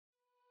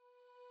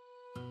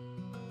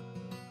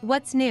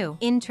What's new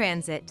in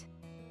Transit?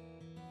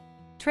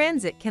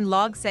 Transit can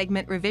log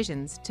segment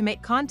revisions to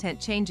make content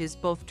changes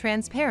both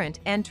transparent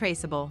and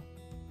traceable.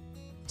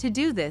 To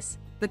do this,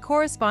 the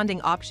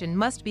corresponding option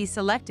must be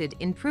selected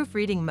in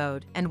proofreading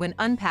mode and when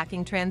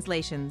unpacking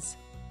translations.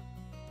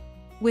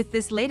 With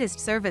this latest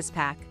service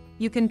pack,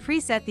 you can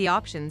preset the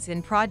options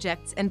in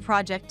projects and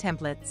project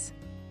templates.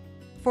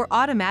 For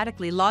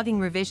automatically logging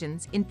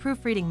revisions in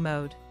proofreading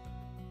mode.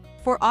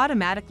 For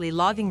automatically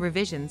logging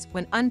revisions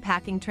when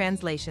unpacking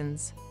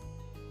translations.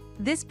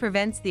 This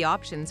prevents the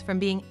options from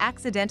being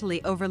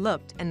accidentally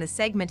overlooked and the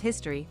segment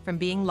history from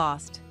being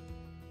lost.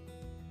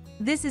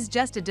 This is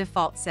just a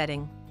default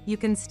setting. You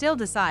can still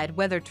decide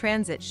whether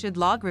Transit should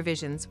log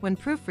revisions when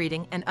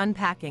proofreading and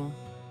unpacking.